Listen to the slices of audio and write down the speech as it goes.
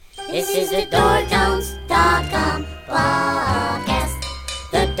This is the Dorktones.com podcast.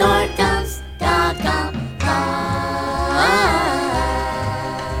 The Dorktones.com podcast.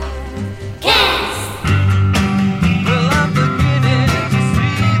 Well, I'm beginning to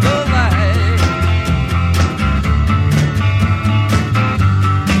see the light.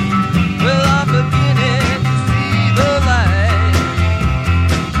 Well, I'm beginning to see the light.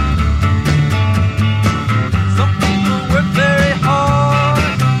 Some people work very hard,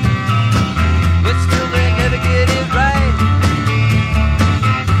 but still they never get it right.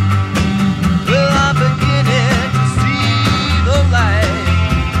 Well, I'm beginning to see the light.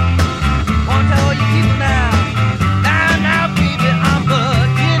 Wanna tell all you people now. Now, baby, I'm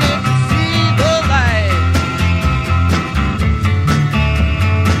beginning to see the light.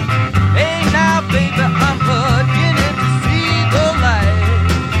 Hey, now, baby, I'm beginning to see the light.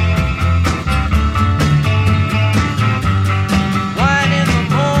 Wine in the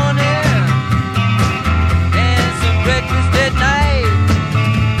morning and some breakfast at night.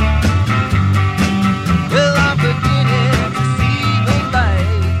 Well, I'm beginning to see the light.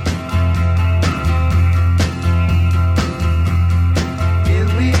 Here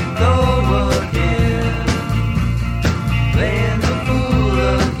we go again, playing the fool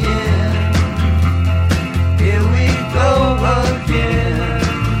again. Here we go again,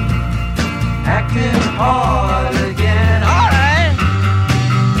 acting hard again. All right.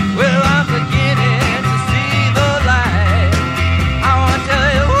 Well, I'm beginning to see the light. I want to tell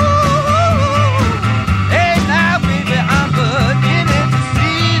you, ooh, hey now, baby, I'm beginning to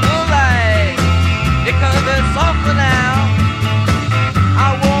see the light. It comes in softer now. I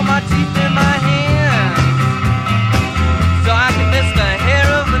wore my teeth in my hand so I can miss the hair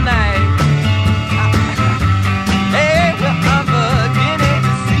of the night. Hey, well, I'm beginning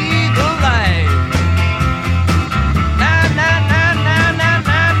to see the light. Now,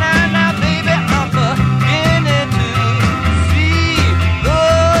 baby, I'm beginning to see the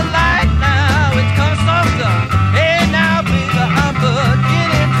light now. It's coming softer. Hey, now, baby, I'm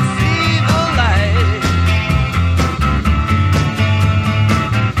beginning to see the light.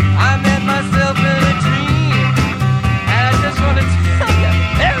 I met myself in a dream, and I just want to tell you,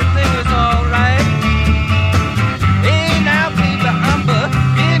 everything was alright. Hey, now, baby, I'm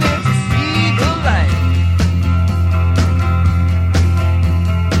beginning to see the light.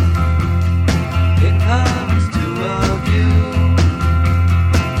 It comes to a view.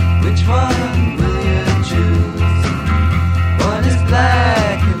 Which one will you choose? One is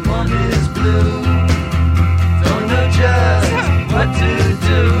black and one is blue. Don't know just what to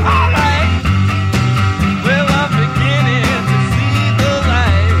do. Alright. Well, I'm beginning to see the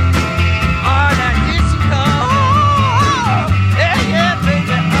light. Oh, now here she comes. Yeah,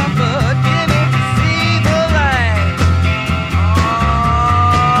 baby, I'm beginning to see the light.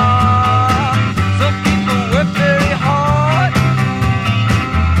 Some people work very hard,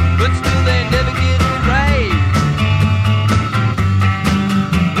 but still they never get it right.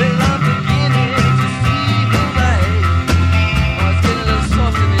 Well, I'm beginning to see the light. Oh, it's getting a little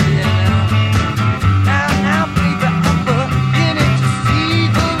soft in here now. Now, baby, I'm beginning to see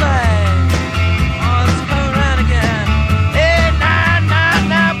the light. Oh, it's coming around again. Hey,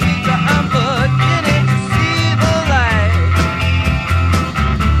 now, baby, I'm beginning to see the light.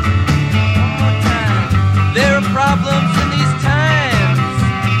 One more time. There are problems in these times,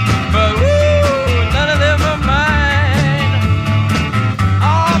 but none of them are mine.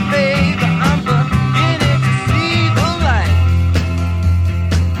 Oh, baby, I'm beginning to see the light.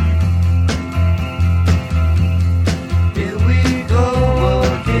 Here we go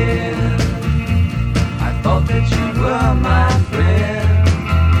again. I thought that you were my friend.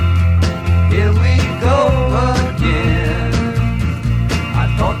 Here we go again. I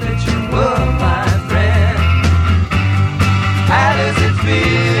thought that you were my friend. How does it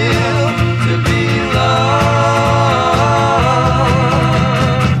feel to be loved?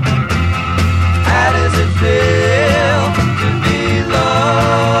 How does it feel to be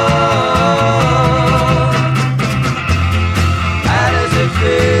loved? How does it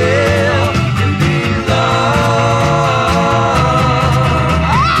feel to be loved?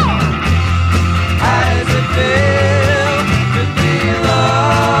 How does it feel to be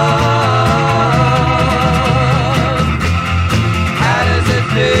loved? How does it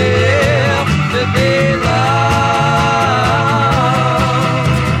feel to be loved?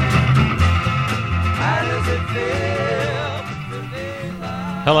 How does it feel to be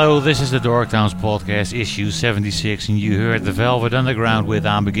loved? Hello, this is the Dorktowns podcast, issue 76, and you heard the Velvet Underground with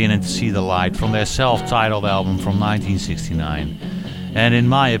I'm Beginning to See the Light from their self-titled album from 1969. And in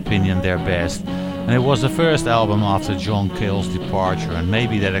my opinion, their best.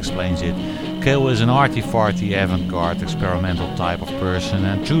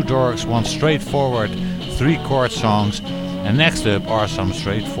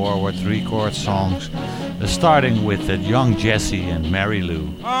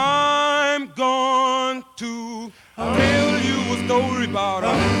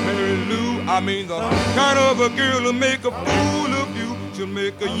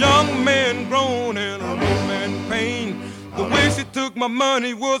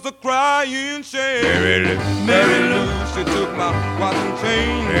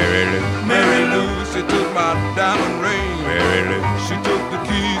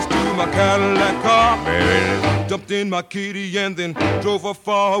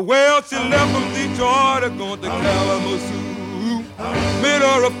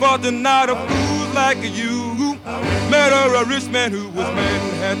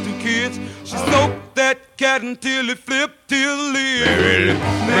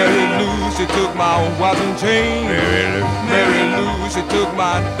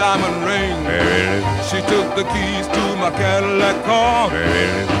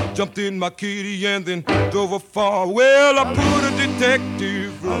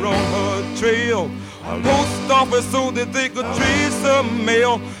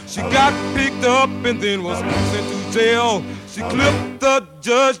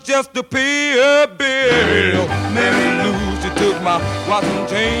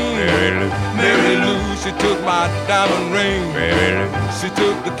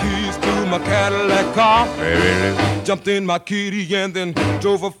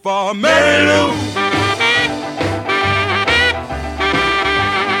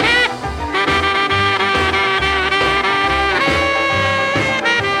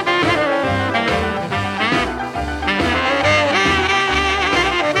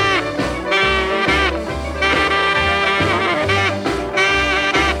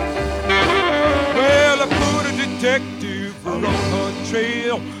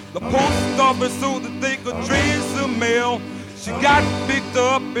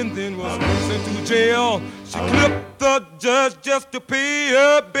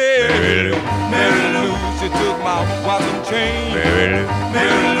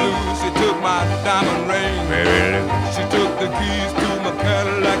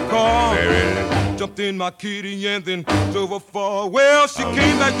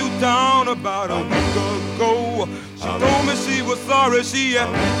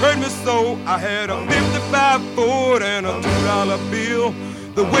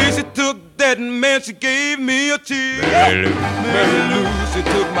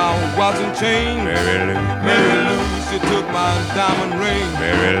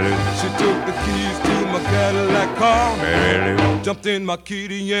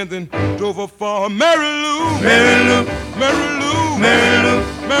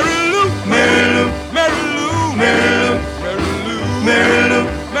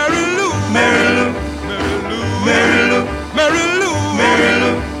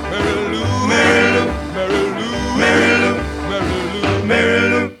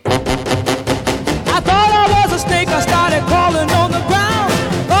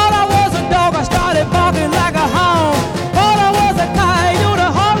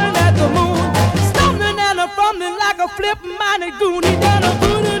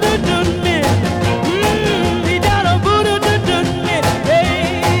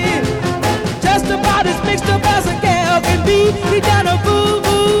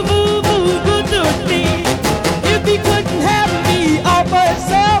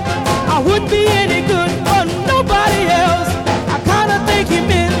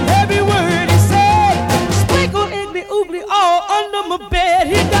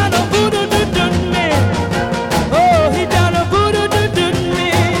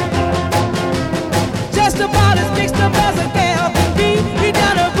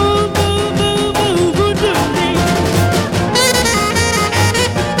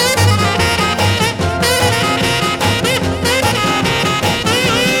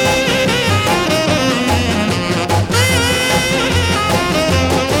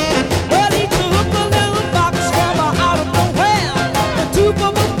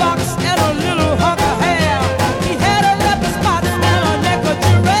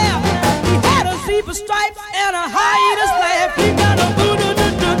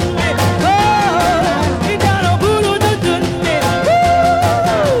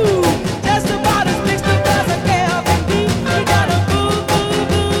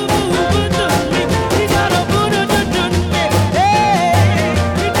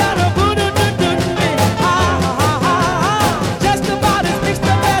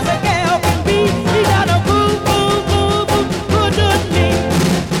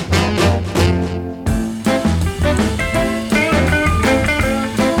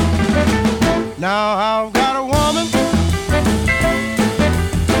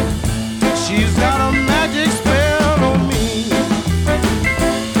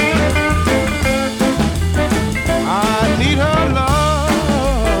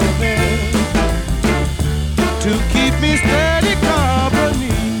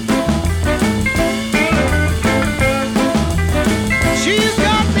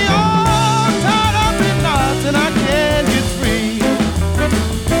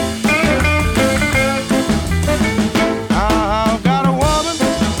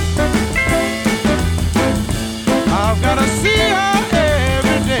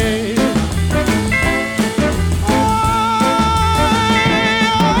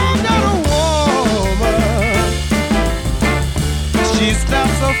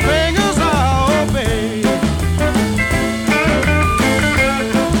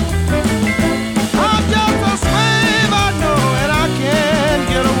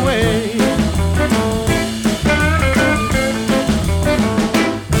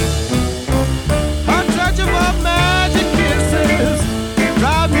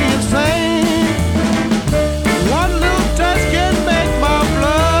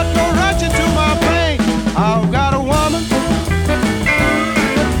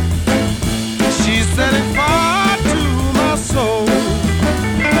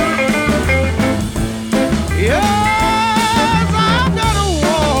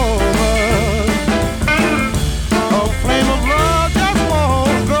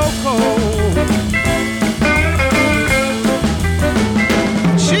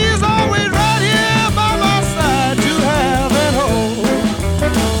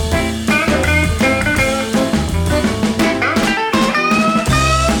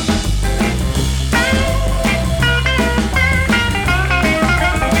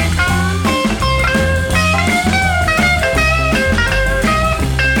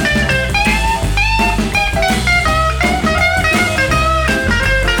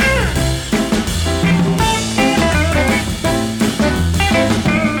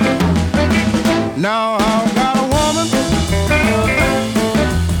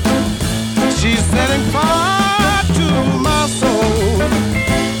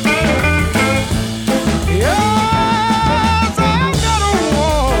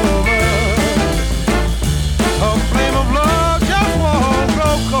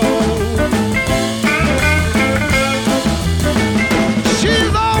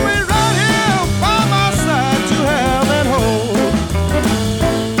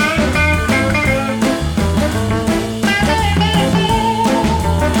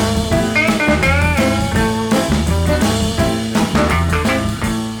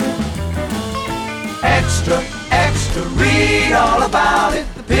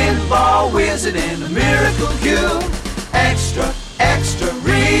 visit in the Miracle Cure. Extra, extra,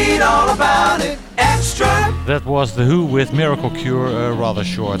 read all about it. Extra. That was The Who with Miracle Cure, a rather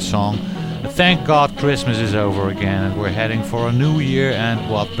short song. Thank God Christmas is over again and we're heading for a new year, and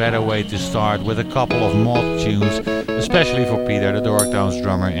what better way to start with a couple of mod tunes, especially for Peter, the Dorktown's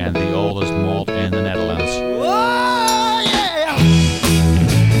drummer and the oldest mod in the Netherlands. Oh, yeah.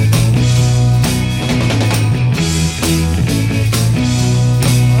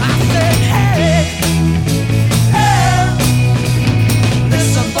 I said, hey, hey,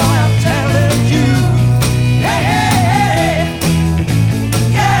 listen, boy, I'm telling you, hey, hey,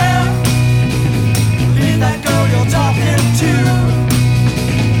 yeah, leave that girl you're talking to.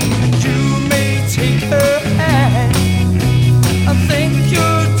 You may take her hand, I think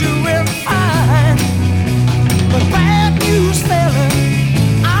you're doing fine, but bad news, fella,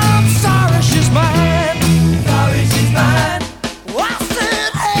 I'm sorry she's mine. Sorry she's mine. Oh, I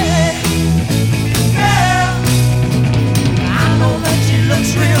said, hey, yeah, I know that she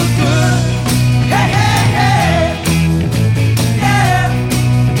looks real good. Hey, hey, hey, yeah,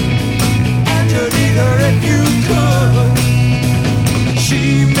 and you'd eat her if you could. She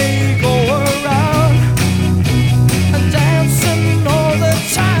may go around dancing all the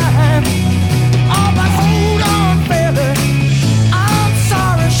time. Oh, but hold on, baby, I'm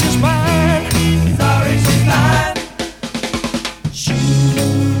sorry she's mine. Sorry she's mine. She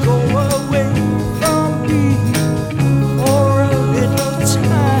may go away from me for a little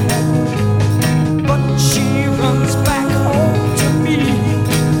time, but she runs back home to me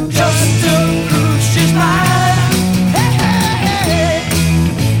just to prove she's mine. Hey, hey, hey,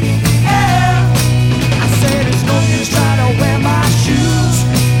 yeah. I said it's no use trying to wear my shoes.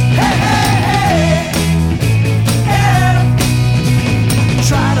 Hey, hey, hey, yeah.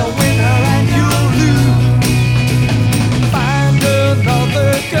 Try to win her and you'll lose. Find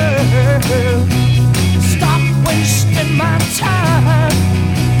another girl. Stop wasting my time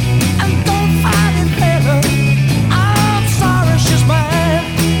and don't fight it, fella. I'm sorry she's mine.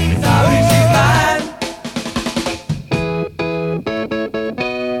 Sorry she's mine.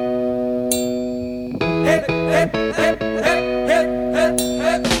 Hey, hey, hey, hey, hey, hey,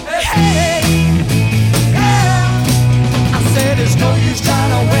 hey, hey, yeah. I said it's no use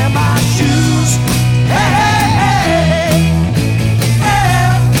trying to wear my shoes. Hey, hey, hey,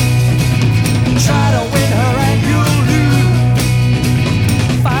 yeah. Try to win her and you'll lose.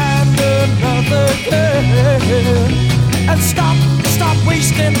 Find another girl and stop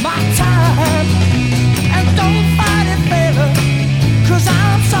wasting my time and don't fight it, baby, 'cause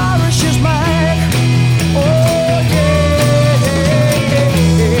I'm sorry she's mine. Oh, yeah,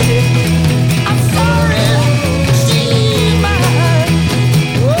 I'm sorry she's mine.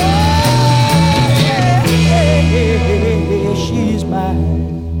 Oh, yeah, she's mine.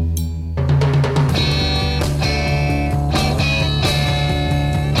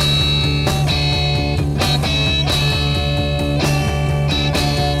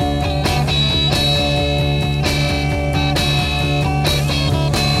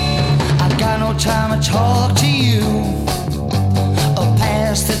 I got no time to talk to you or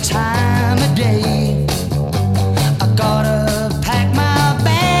pass the time of day. I gotta pack my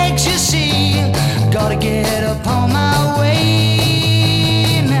bags, you see. Gotta get up on my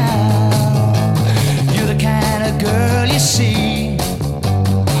way now. You're the kind of girl you see,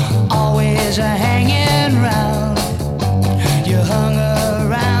 always a hanging round. You hung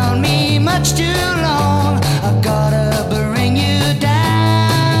around me much too long. I gotta bring you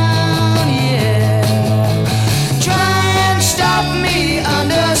down, yeah. Try and stop me,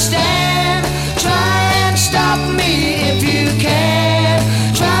 understand. Try and stop me if you can.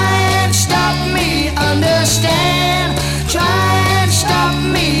 Try and stop me, understand. Try and stop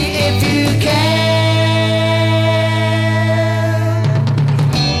me if you can.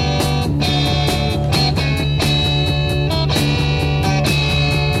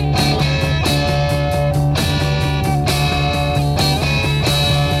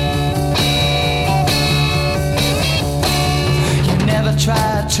 You never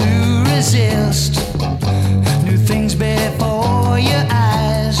try to resist new things before your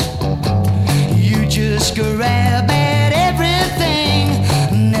eyes. You just grab at everything,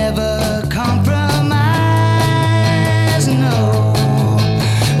 never compromise. No,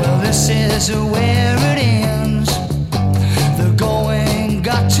 well, this is where it ends. The going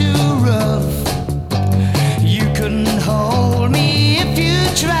got too rough. You couldn't hold me if you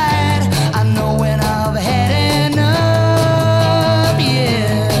tried. I know when I've had enough,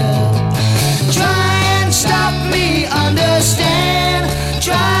 yeah. Try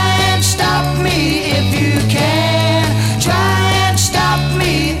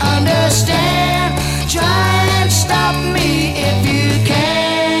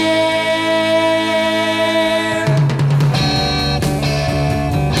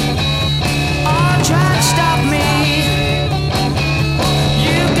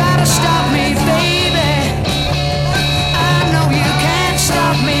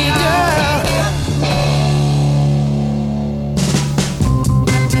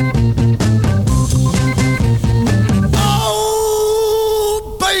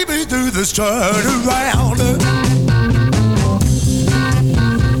baby, do this turn around.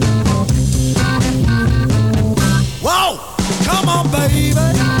 Whoa, come on, baby,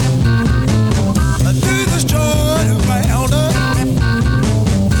 do this turn around.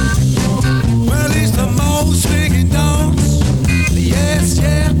 Well, it's the most swinging dance, yes,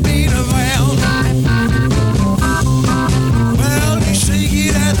 yeah, been around. Well, you shake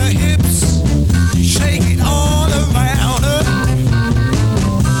it at the hips, you shake it all around.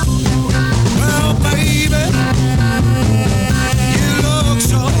 Well, baby, you look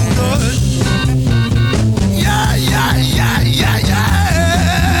so good. Yeah, yeah, yeah, yeah, yeah.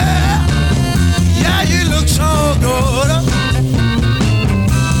 Yeah, you look so good.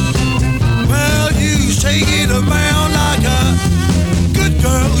 Well, you shake it around like a good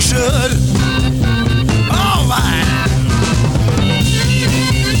girl should. All right.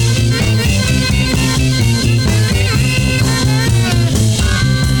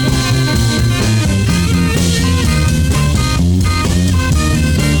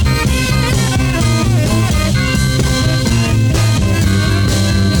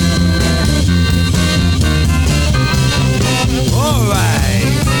 All right.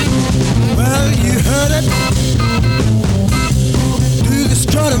 Well, you heard it. Do the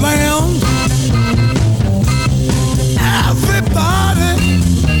strut around. Everybody,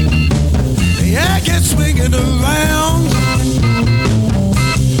 yeah, get swinging around.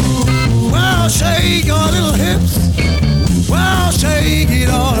 Well, shake your little hips. Well, shake it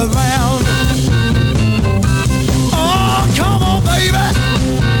all around. Oh, come on, baby.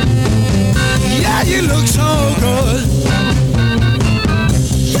 Yeah, you look so good.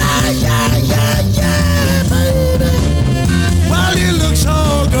 Yeah, yeah, yeah, yeah, baby. Well, you look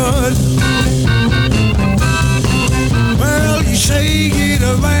so good. Well, you shake it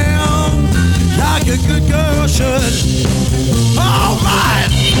around like a good girl should. All right.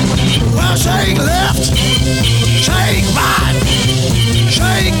 Well, shake left, shake right,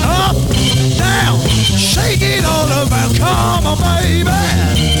 shake up, down, shake it all around. Come on, baby.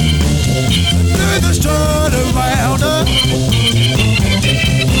 Do the strut around.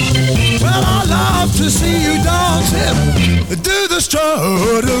 Well, I love to see you dancing. Do the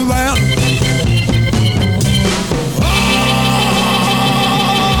strut around.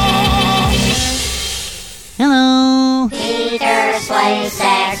 Hello. Peter's Slave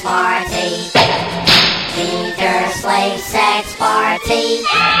Sex Party. Peter's Slave Sex Party.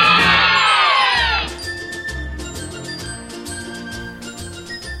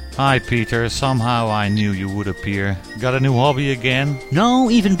 Hi Peter, somehow I knew you would appear. Got a new hobby again? No,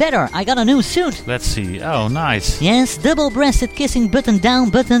 even better. I got a new suit. Let's see. Oh, nice. Yes, double-breasted kissing button-down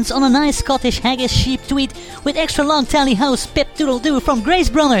buttons on a nice Scottish haggis sheep tweed with extra long tally hose Pip Doodle Doo from Grace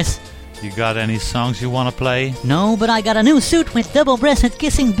Brothers. You got any songs you want to play? No, but I got a new suit with double-breasted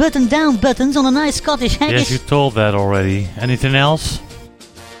kissing button-down buttons on a nice Scottish haggis. Yes, you told that already. Anything else?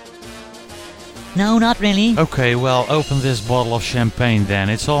 No, not really. Okay, well, open this bottle of champagne then.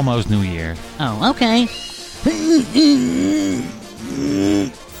 It's almost New Year. Oh, okay.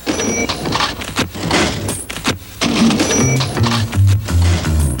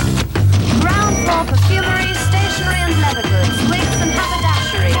 Ground floor perfumery, stationery and leather goods, wigs and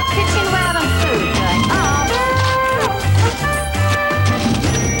haberdashery, kitchenware and food going up.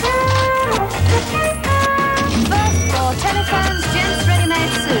 First floor, telephones, gents'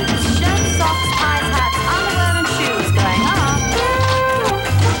 ready-made suits, shirts, socks, ties, hats, underwear and shoes going up.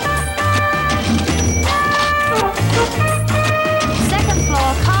 Second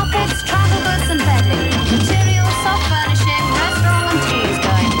floor,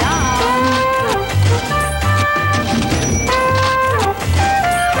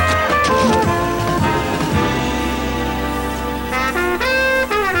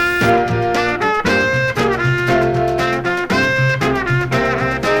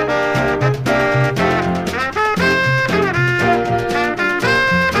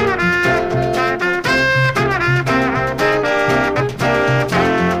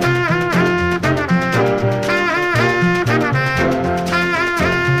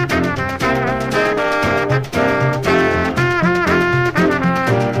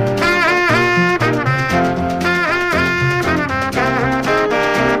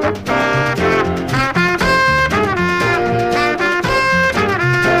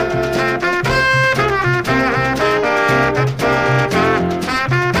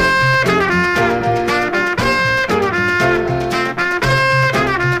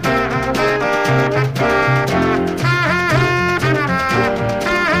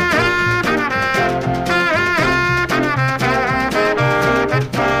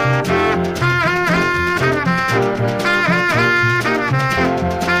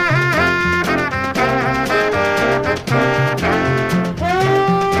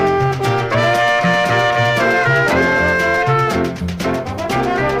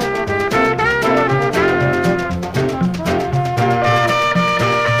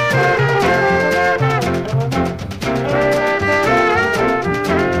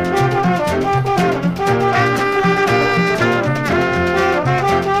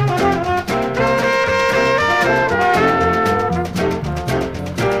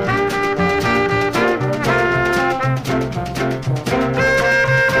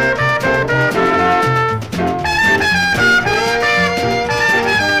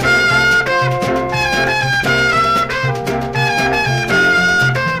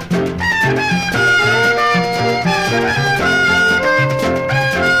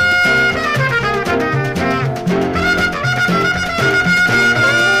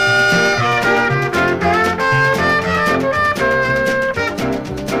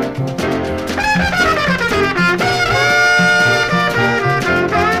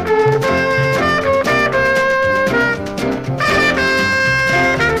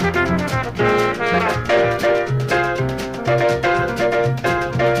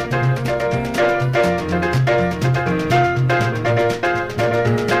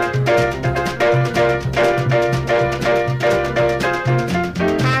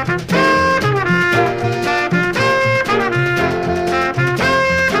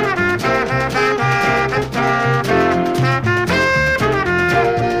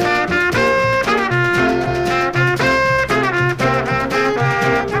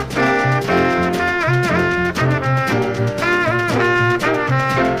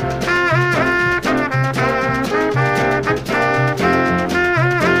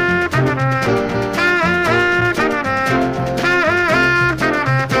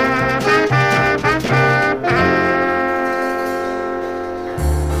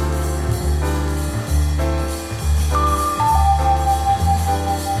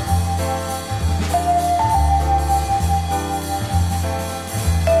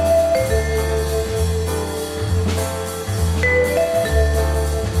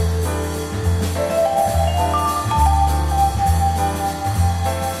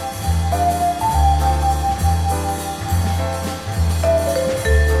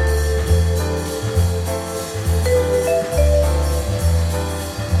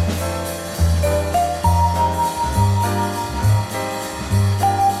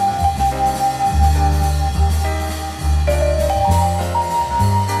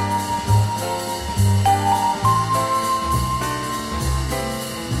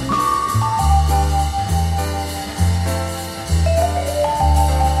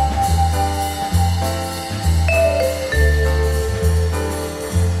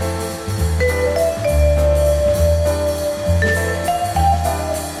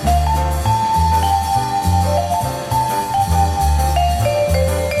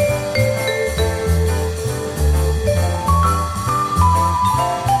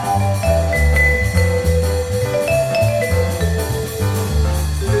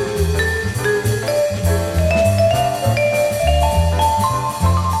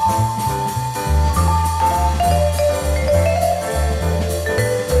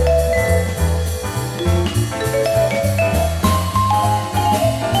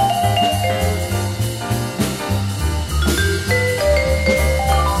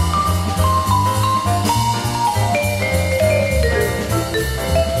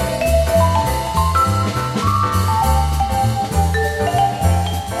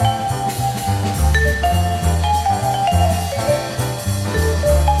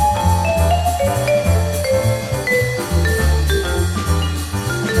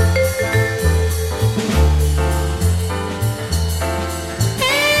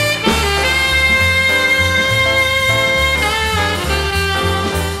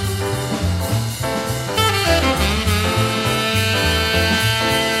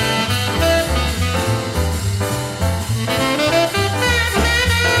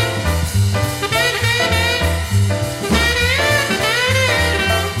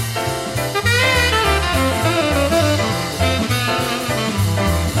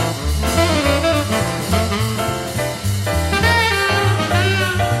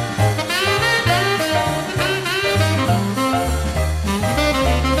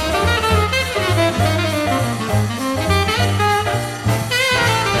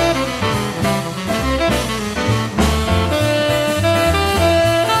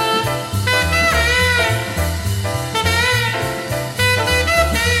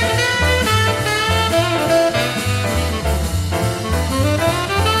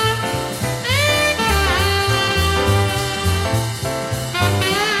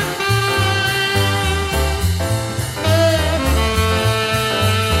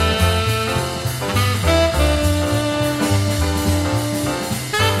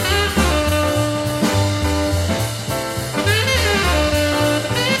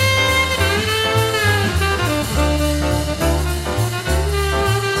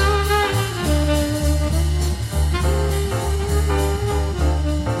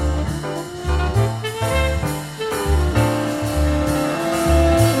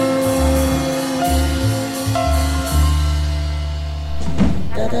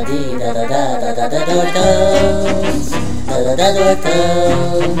 dee da da da da da da da da da da da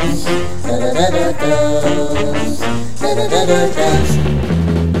da da da da da.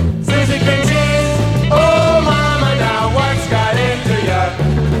 Susie cream cheese, oh mama, now what's got into ya?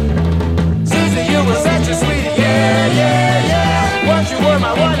 Susie, you were such a sweetie, yeah, yeah, yeah. Once you were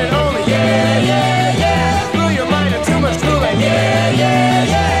my one and only, yeah, yeah, yeah. Blew your mind in too much Kool-Aid, yeah, yeah,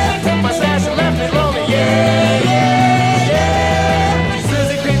 yeah. Took my stash and left me lonely, yeah, yeah, yeah.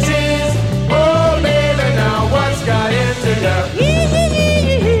 Susie cream cheese, oh baby, now what's got into ya?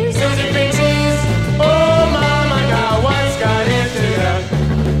 Susie cream cheese, oh mama, now what's got into ya?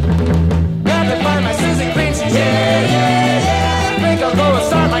 Got to find my Susie cream cheese, yeah, yeah, yeah. Think I'll go and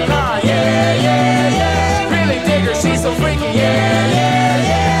start my car, yeah, yeah, yeah. Really dig her, she's so freaky, yeah, yeah,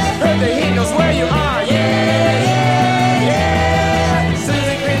 yeah. Heard the heat knows where you are, yeah, yeah, yeah.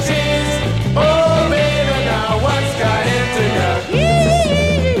 Susie cream cheese, oh baby, now what's got into ya?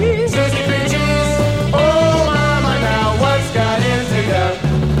 Susie cream cheese, oh mama, now what's got into ya?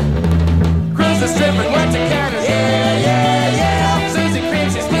 Cruise the strip and went to Canada, yeah, yeah, yeah. Susie cream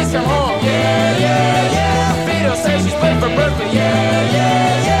cheese, please come home, yeah, yeah, yeah. Vito says she's playing for Berkeley, yeah,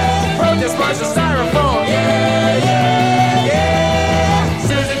 yeah, yeah. Protest march the styrofoam, yeah, yeah, yeah.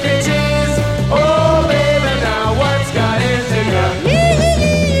 Susie cream cheese, oh baby, now what's got into ya?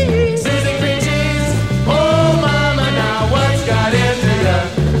 Susie cream cheese, oh mama, now what's got into ya?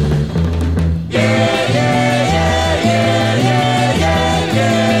 Yeah, yeah, yeah, yeah, yeah, yeah, yeah,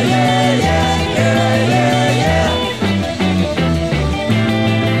 yeah, yeah, yeah, yeah, yeah.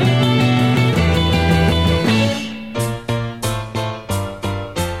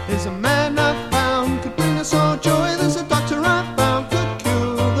 There's a man I found could bring us all joy. There's a doctor I found could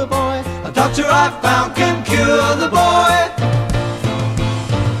cure the boy. A doctor I found can cure the boy.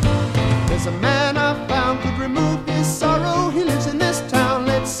 There's a man I found could remove his sorrow. He lives in this town.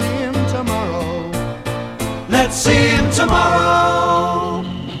 Let's see him tomorrow. Let's see him tomorrow.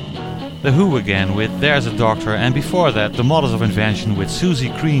 The Who again with There's a Doctor, and before that the Models of Invention with Susie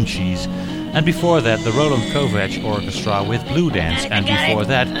Cream Cheese, and before that the Roland Kovacs Orchestra with Blue Dance, and before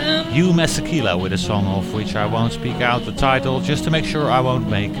that Hugh Masekela with a song of which I won't speak out the title just to make sure I won't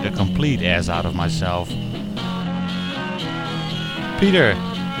make a complete ass out of myself. Peter,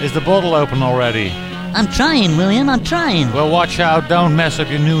 is the bottle open already? I'm trying, William, I'm trying. Well, watch out, don't mess up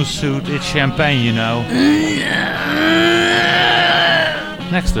your new suit, it's champagne, you know.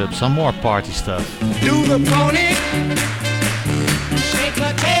 Next up, some more party stuff. Do the pony, shake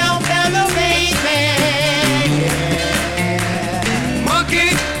the tail, fellow baby, yeah. Monkey,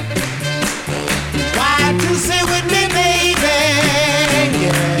 why to sit with me, baby,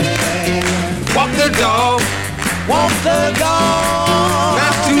 yeah. Walk the dog,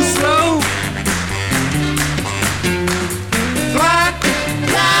 not too slow. Fly,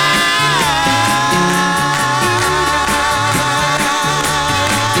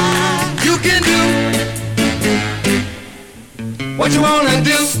 you can do what you wanna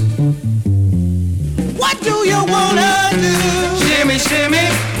do. What do you wanna do? Shimmy, shimmy.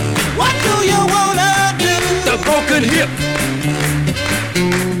 What do you wanna do? The broken hip.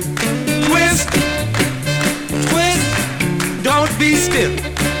 Twist, twist. Don't be stiff.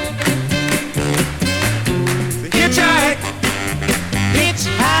 Hitchhike,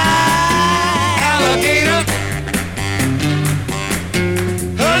 hitchhike. Alligator.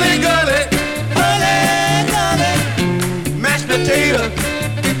 Hurly gully, hurly gully. Mashed potato.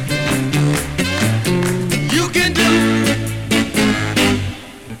 You can do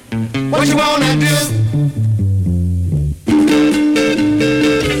what you wanna do.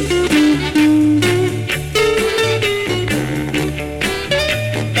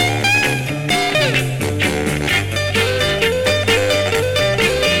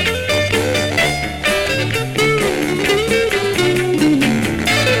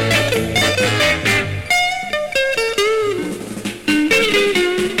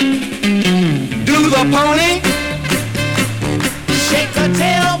 Do the pony, shake the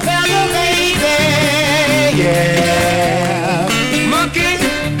tail, feather baby, yeah. Monkey,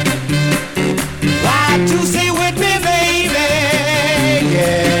 why to stay with me, baby,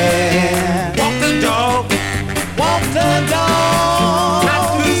 yeah. Walk the dog, not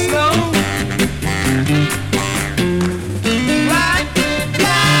too slow. Fly,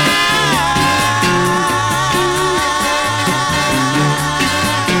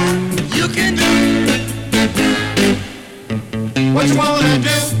 you can do what you wanna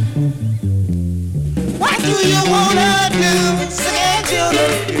do. What do you wanna do? Scared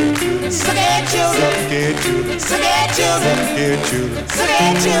children, scared children, scared children, scared children, scared children,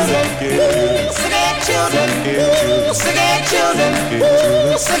 scared children, scared children, ooh, scared children,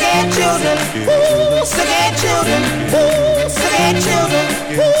 ooh, scared children, ooh, scared children, ooh, scared children,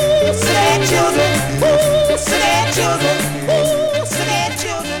 ooh, scared children, ooh, scared children, ooh, scared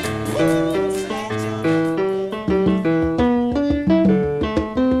children.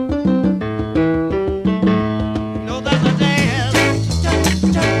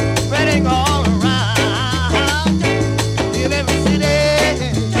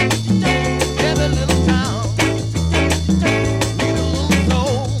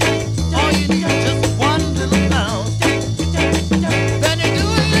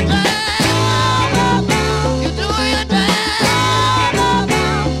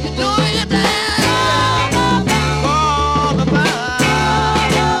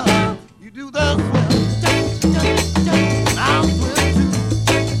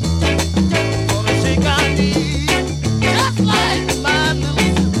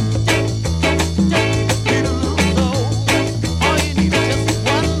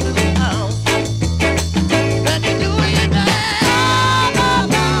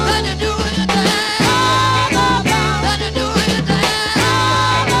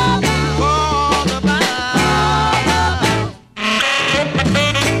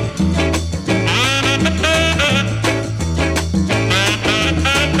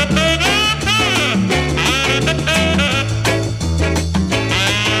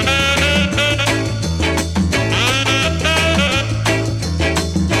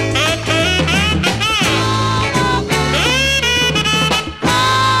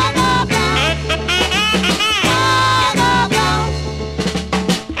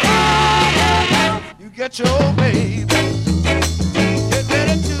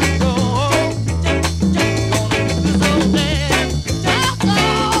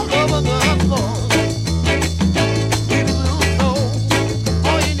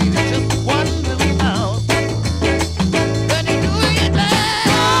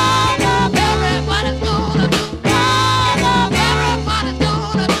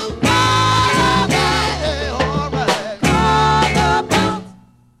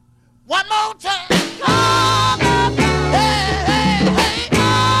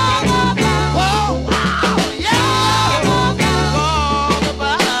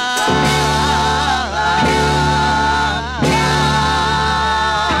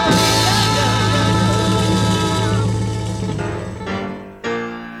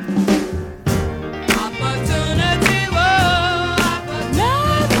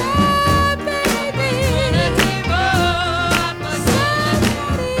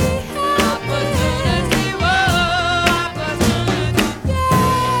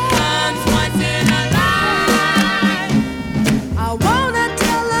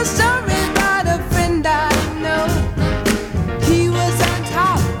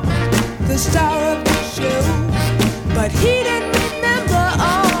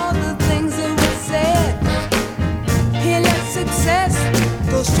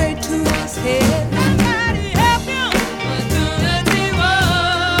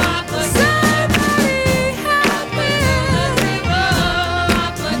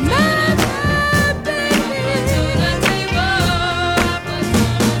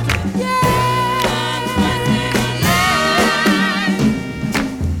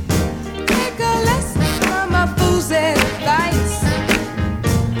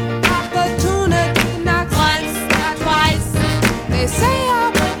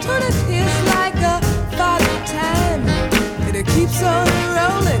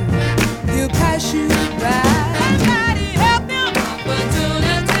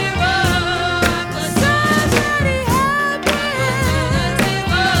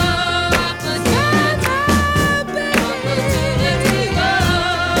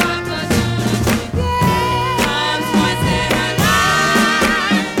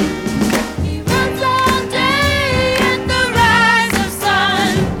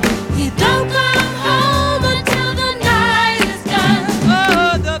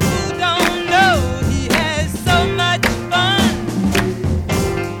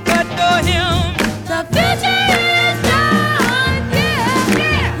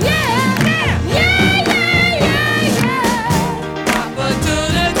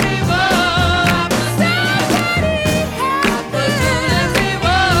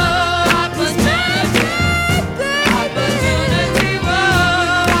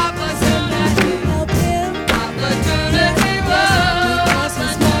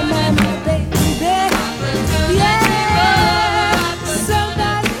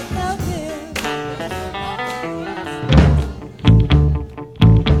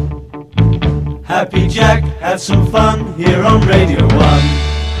 Happy Jack had some fun here on Radio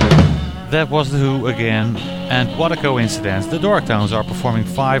 1. That was The Who again, and what a coincidence. The Dorktones are performing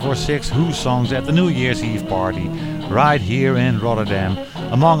 5 or 6 Who songs at the New Year's Eve party, right here in Rotterdam.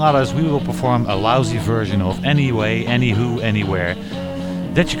 Among others, we will perform a lousy version of Anyway, Anywho, Anywhere,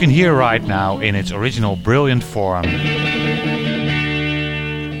 that you can hear right now in its original brilliant form.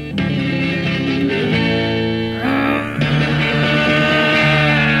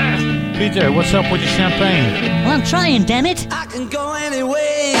 Peter, what's up with your champagne? Well, I'm trying, damn it. I can go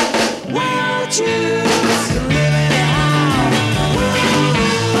anyway without you. I can live anyhow.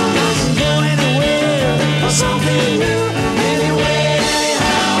 I can go anywhere for something new. Anyway,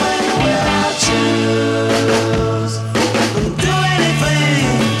 anyhow, without you. I can do anything.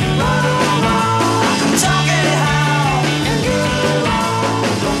 I can talk anyhow and get along.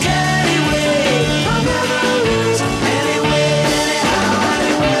 Don't care anyway. I'll never lose. Anyway, anyhow,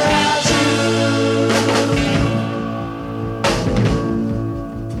 without you.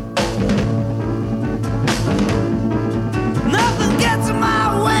 Nothing gets in my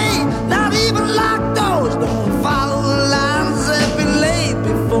way, not even locked doors. Don't follow the lines that been laid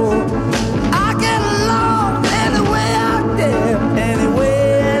before. I get along any way out there, anyway,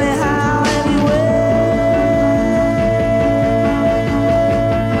 anyhow, anyway.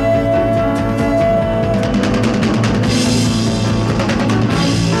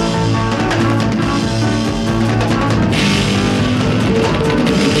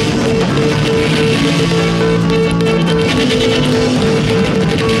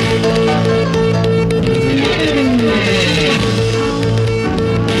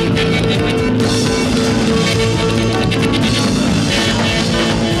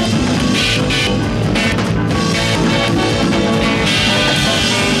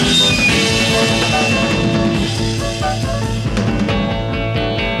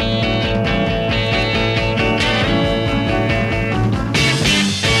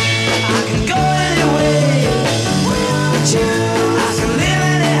 I can go anyway without you. I can live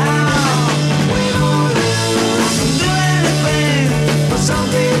anyhow without you. I can do anything for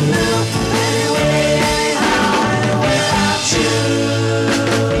something new. Anyway, anyhow, without you.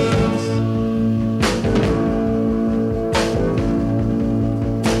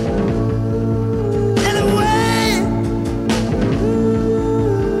 Anyway,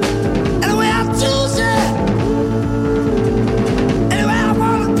 anyway, I choose it. Anyway, I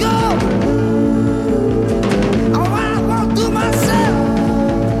wanna go. I wanna do myself.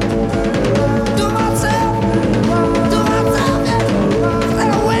 Do myself. Do myself. Yeah.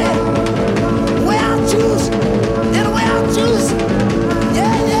 Anyway, way I choose. Anyway, I choose.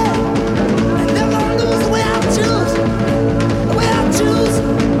 Yeah, yeah. And never gonna lose the way I choose. The way I choose.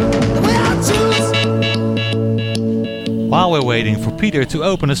 The way I choose. While we're waiting for Peter to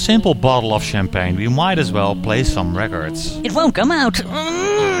open a simple bottle of champagne, we might as well play some records. It won't come out.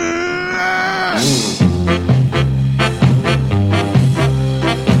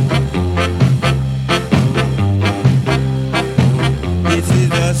 This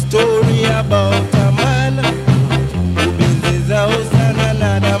is a story about a man who built his house on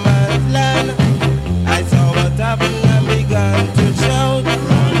another man's land. I saw what happened and began to shout.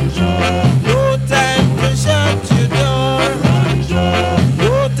 No time to shut your door.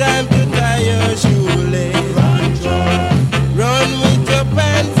 No time to tie your shoelace. Run with your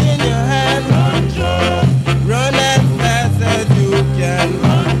pants in your hand.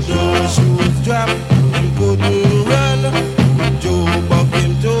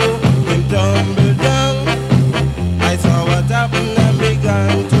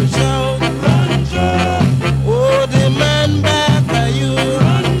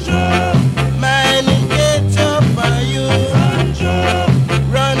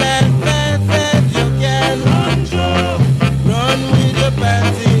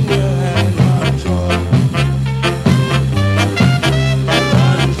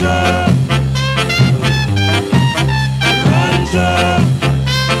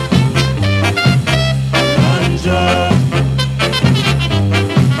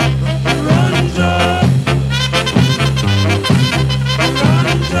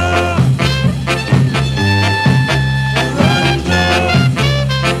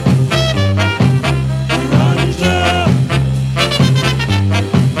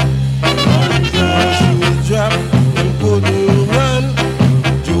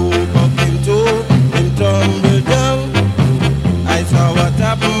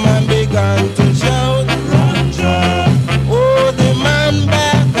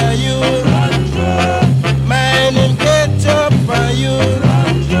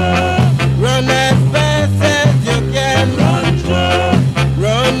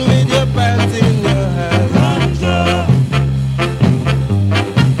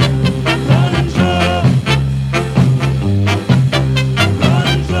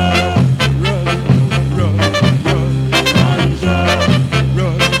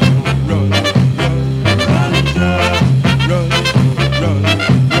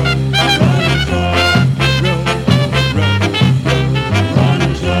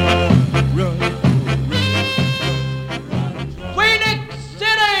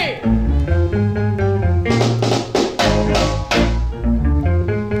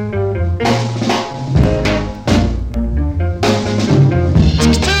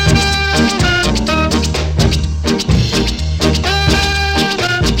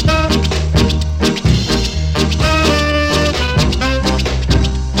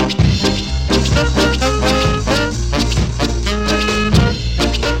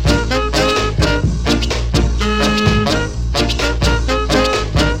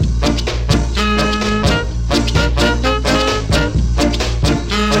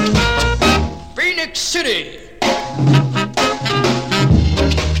 Phoenix City.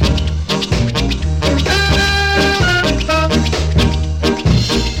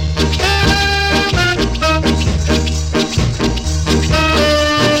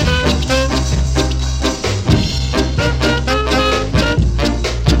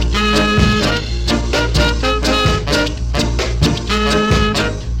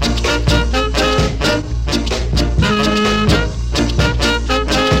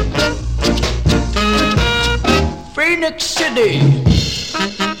 Phoenix City.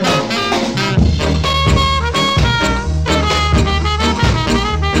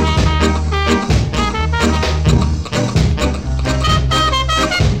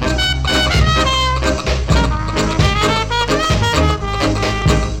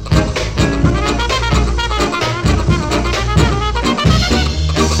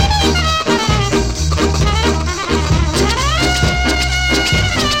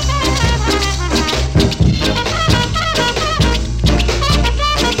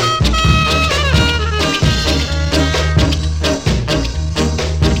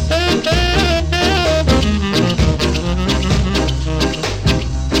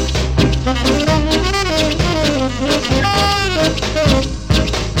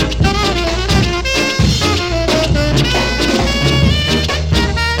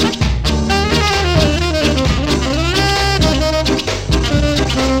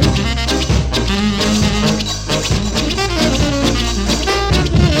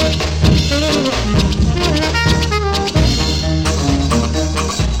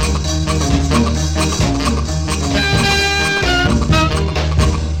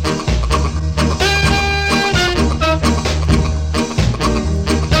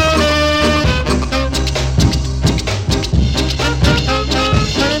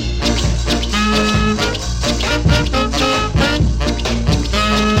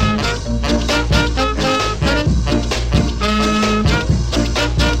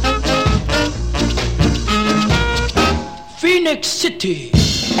 Phoenix City.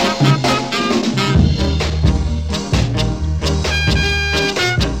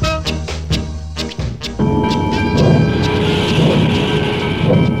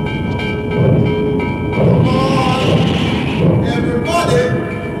 Everybody,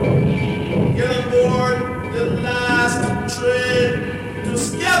 get aboard the last train to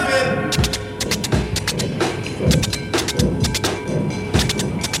Skevin.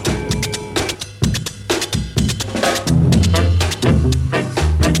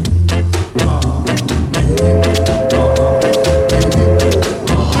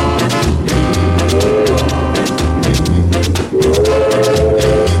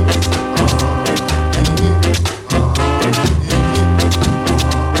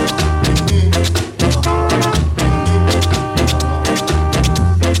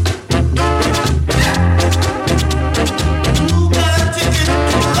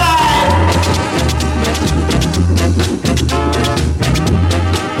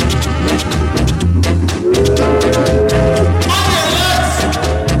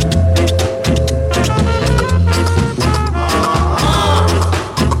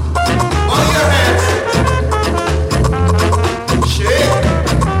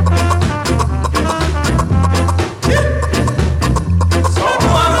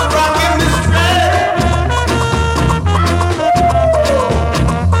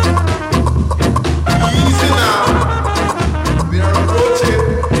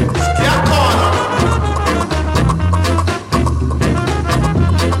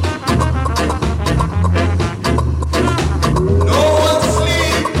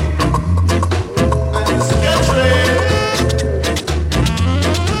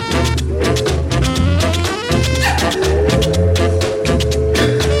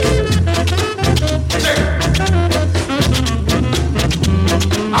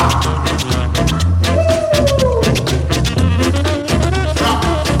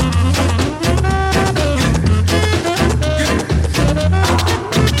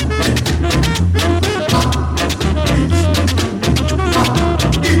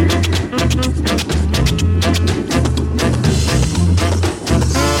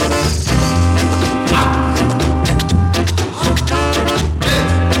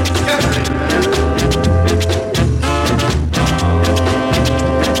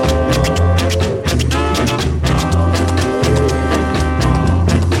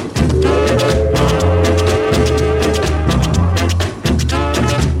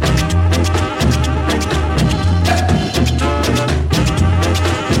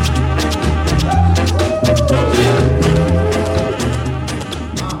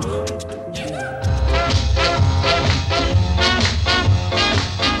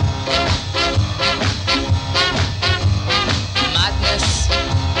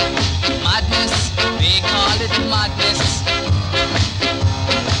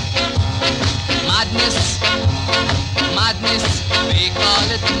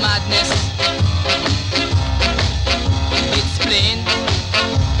 it madness. It's plain,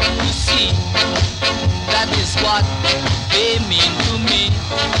 you see, that is what they mean to me.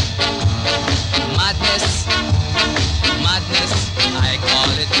 Madness, madness, I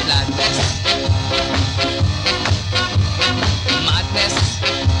call it madness. Madness,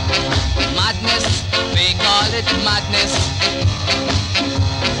 madness, they call it madness.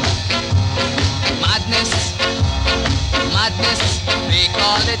 Madness, madness, they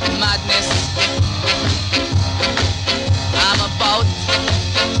call it madness. I'm about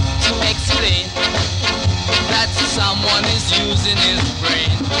to explain that someone is using his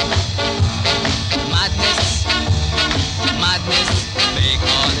brain. Madness, madness, they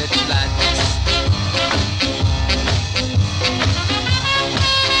call it madness.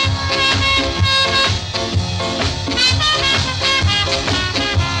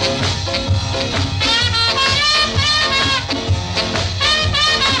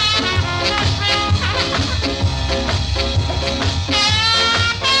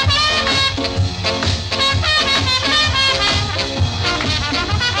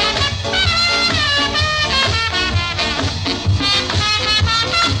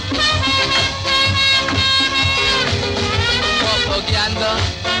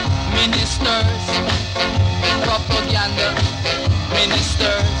 Propaganda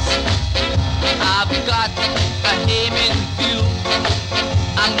ministers, I've got a aim in view.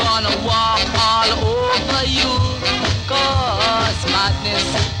 I'm gonna walk all over you. Cause madness,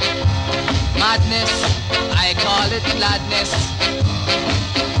 madness, I call it gladness.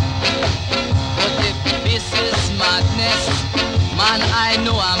 But if this is madness, man, I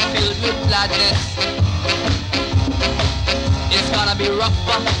know I'm filled with gladness. It's gonna be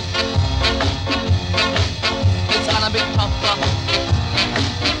rougher, it's gonna be tougher,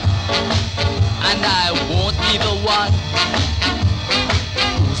 and I won't be the one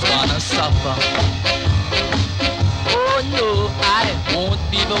who's gonna suffer. Oh no, I won't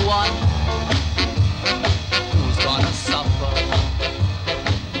be the one who's gonna suffer.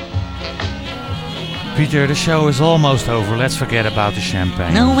 Peter, the show is almost over. Let's forget about the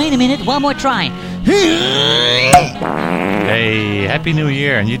champagne. No, wait a minute. One more try. Hey, Happy New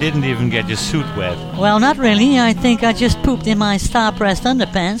Year, and you didn't even get your suit wet. Well, not really. I think I just pooped in my star-pressed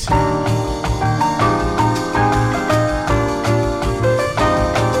underpants.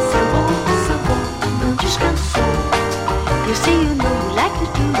 You say you know you like to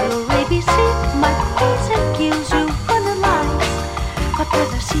do your ABC. My face accuse you for the lies, but when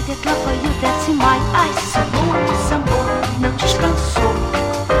I see that love for you that's in my eyes, some more, não descansou.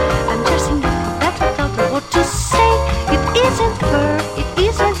 I'm dressing you for that without a word to say. It isn't fair, it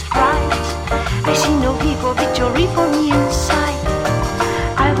isn't right. I see no hero victory for me inside.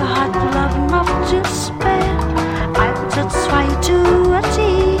 I've had love enough to spare. I will satisfy you to a T.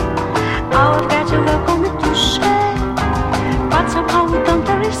 I've got to welcome it to share. But somehow we don't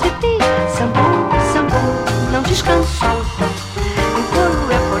the recipe. Some more, não descansou. You go to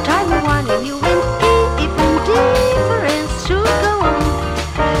airport, I'm one and you win E. Even difference should go on.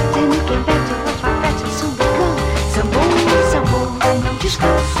 Then you came back to what my better soon become. Some more, não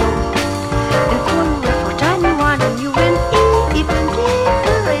descansou. You go to airport, I'm one and you win E. Even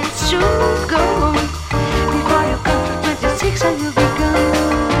difference should go on. Before you come to 26 and you'll be gone.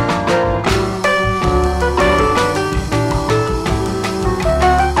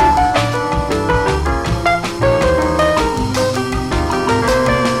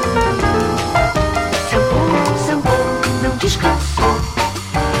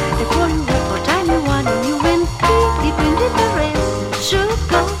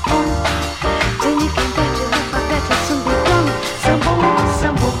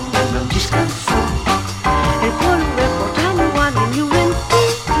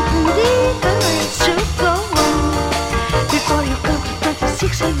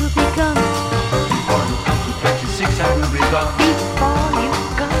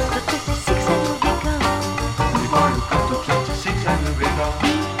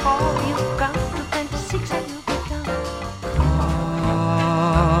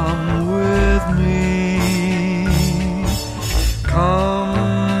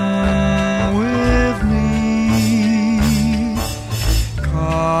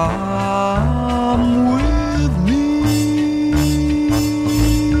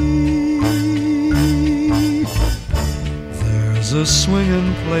 A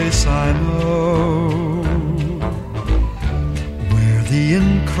swinging place I know, where the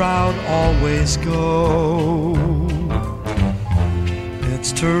in crowd always go.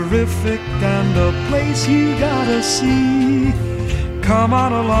 It's terrific and a place you gotta see. Come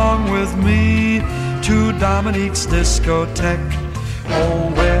on along with me to Dominique's discotheque, Oh,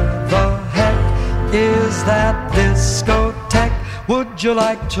 where the heck is that discotheque? Would you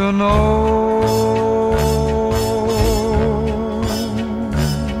like to know?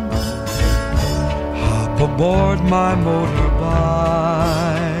 Hop aboard my motorbike.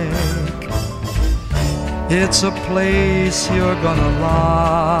 It's a place you're gonna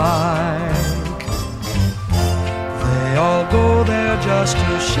like. They all go there just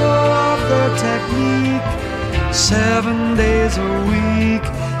to show off their technique. 7 days a week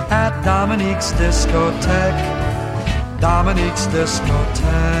at Dominique's Discotheque. Dominique's Discotheque.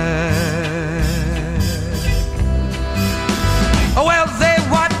 Oh, well, they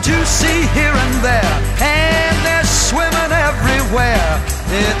want to see here and there, and they're swimming everywhere.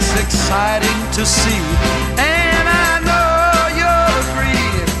 It's exciting to see, and I know you'll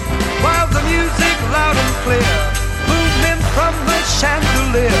agree. While the music loud and clear, movement from the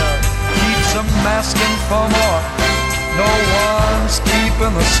chandelier keeps them asking for more. No one's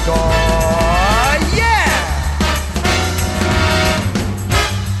keeping the score. Yeah!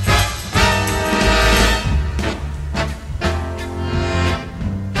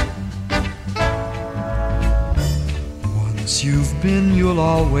 Once you've been, you'll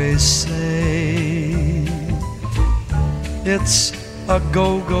always say it's a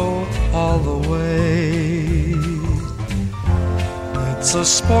go-go all the way. It's a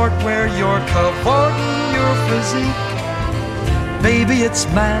sport where you're cavorting your physique. Baby, it's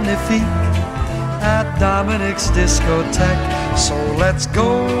magnifique at Dominique's Discotheque. So let's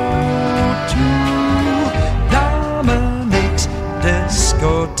go to Dominique's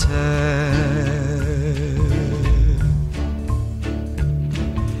Discotheque.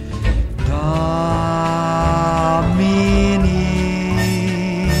 Dominique's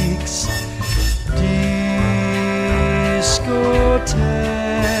Discotheque.